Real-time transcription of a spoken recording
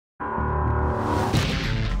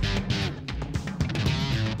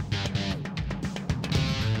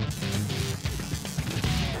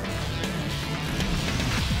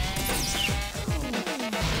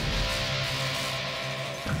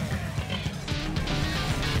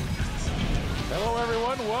Hello,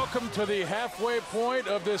 everyone. Welcome to the halfway point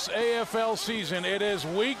of this AFL season. It is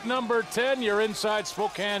week number 10. You're inside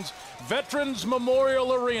Spokane's Veterans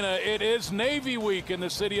Memorial Arena. It is Navy Week in the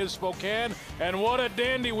city of Spokane, and what a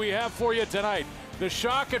dandy we have for you tonight. The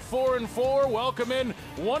Shock at 4-4 welcome in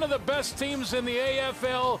one of the best teams in the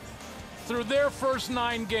AFL through their first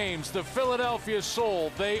 9 games, the Philadelphia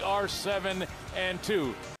Soul. They are 7-2.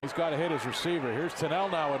 He's got to hit his receiver. Here's Tennell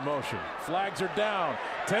now in motion. Flags are down.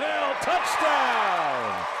 Tennell,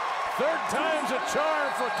 touchdown! Third time's a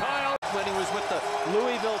charm for Kyle. When he was with the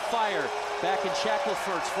Louisville Fire back in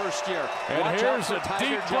Shackelford's first year. And watch here's a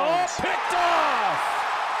deep ball picked off.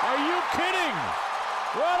 Are you kidding?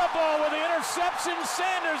 Run a ball with the interception.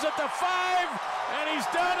 Sanders at the 5, and he's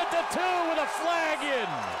down at the 2 with a flag in.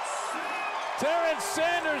 Terrence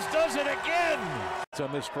Sanders does it again.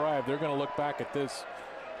 On this drive, they're going to look back at this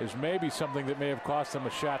as maybe something that may have cost them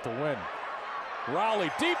a shot to win. Rowley,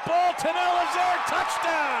 deep ball, Tennell is there,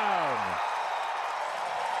 touchdown!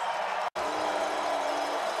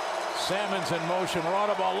 Salmons in motion,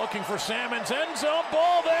 Rodaball looking for Salmons, end zone,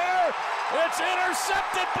 ball there. It's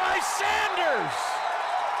intercepted by Sanders.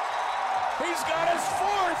 He's got his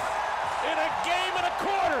 4th in a game and a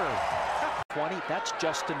quarter. 20, that's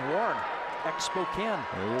Justin Warren, ex-Spokane,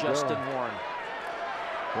 Justin Warren.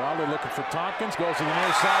 Rowley looking for Tompkins, goes to the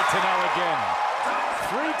near side, Tennell again.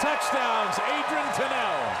 3 touchdowns, Adrian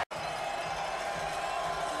Tennell.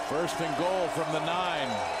 First and goal from the 9.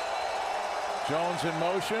 Jones in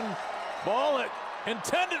motion. Ball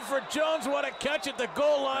intended for Jones. What a catch at the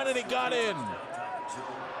goal line, and he got in.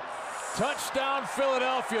 Touchdown,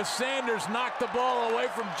 Philadelphia. Sanders knocked the ball away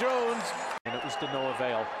from Jones. And it was to no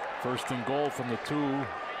avail. First and goal from the 2.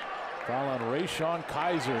 Foul on Rayshon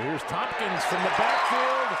Kaiser. Here's Tompkins from the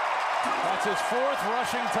backfield. That's his 4th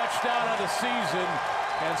rushing touchdown of the season.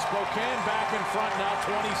 And Spokane back in front now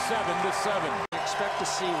 27-7. Expect to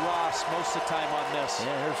see Ross most of the time on this.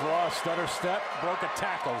 Yeah, here's Ross, stutter step, broke a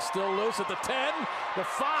tackle. Still loose at the 10, the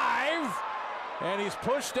 5, and he's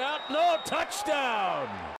pushed out. No, touchdown!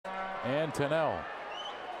 And Tennell,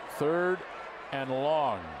 3rd and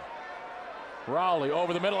long. Rowley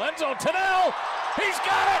over the middle, end zone, Tennell! He's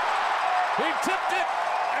got it! He tipped it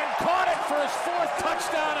and caught it for his 4th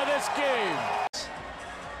touchdown of this game.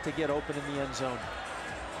 To get open in the end zone.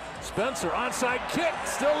 Spencer, onside kick,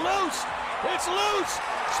 still loose. It's loose.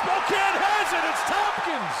 Spokane has it. It's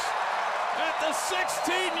Tompkins at the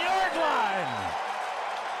 16-yard line.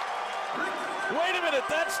 Wait a minute,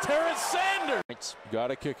 that's Terrence Sanders. Got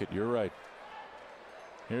to kick it, you're right.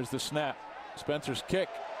 Here's the snap. Spencer's kick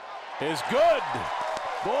is good.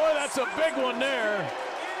 Boy, that's a big one there.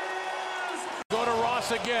 Go to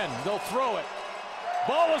Ross again. They'll throw it.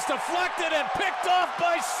 Ball was deflected and picked off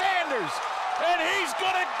by Sanders. And he's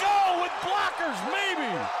going to go with blockers,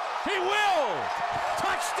 maybe. He will.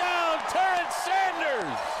 Touchdown, Terrence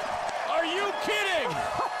Sanders. Are you kidding?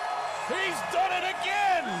 He's done it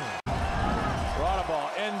again.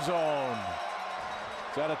 Rodaball, end zone.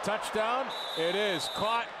 Is that a touchdown? It is.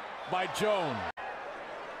 Caught by Jones.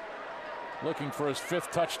 Looking for his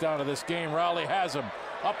 5th touchdown of this game. Rowley has him.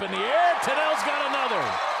 Up in the air. Tennell's got another.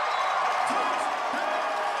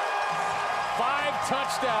 5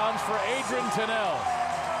 touchdowns for Adrian Tennell.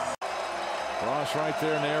 Ross right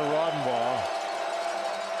there in the air, Roddenball.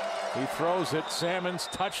 He throws it. Salmons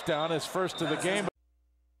touchdown, his 1st of the game.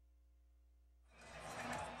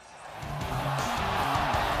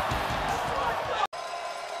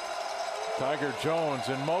 Tiger Jones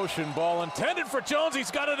in motion, ball intended for Jones.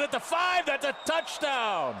 He's got it at the 5. That's a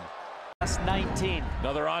touchdown. That's 19.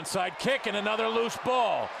 Another onside kick and another loose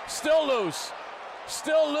ball. Still loose.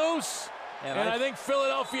 Still loose. And I think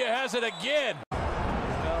Philadelphia has it again.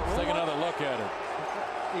 Let's take another look at it.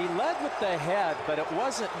 He led with the head, but it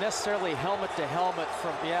wasn't necessarily helmet to helmet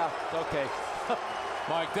from, yeah, okay.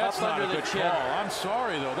 Mike, that's not a good call. I'm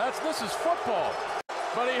sorry, though. This is football.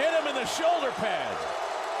 But he hit him in the shoulder pad.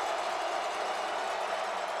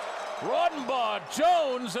 Roddenbaugh,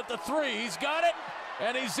 Jones at the 3. He's got it,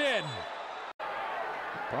 and he's in.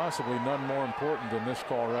 Possibly none more important than this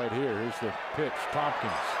call right here. Here's the pitch,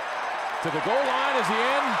 Tompkins. To the goal line, is he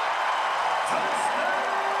in?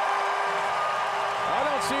 I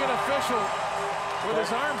don't see an official with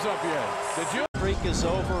his arms up yet. Did you? Freak is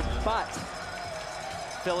over, but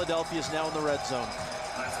Philadelphia's now in the red zone.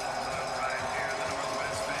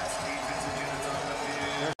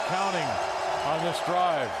 They're counting on this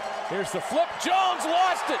drive. Here's the flip. Jones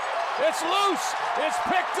lost it. It's loose. It's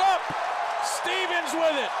picked up. Stevens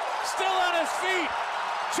with it. Still on his feet.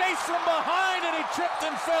 Chased from behind, and he tripped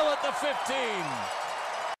and fell at the 15.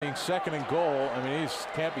 2nd and goal. I mean, he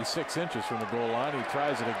can't be 6 inches from the goal line. He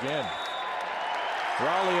tries it again.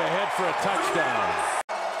 Raleigh ahead for a touchdown.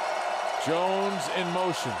 Jones in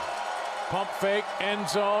motion. Pump fake, end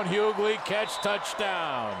zone, Hughley, catch,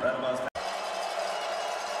 touchdown.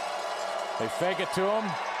 They fake it to him,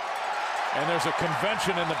 and there's a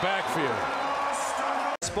convention in the backfield.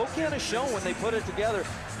 Spokane has shown when they put it together,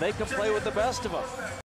 they can play with the best of them.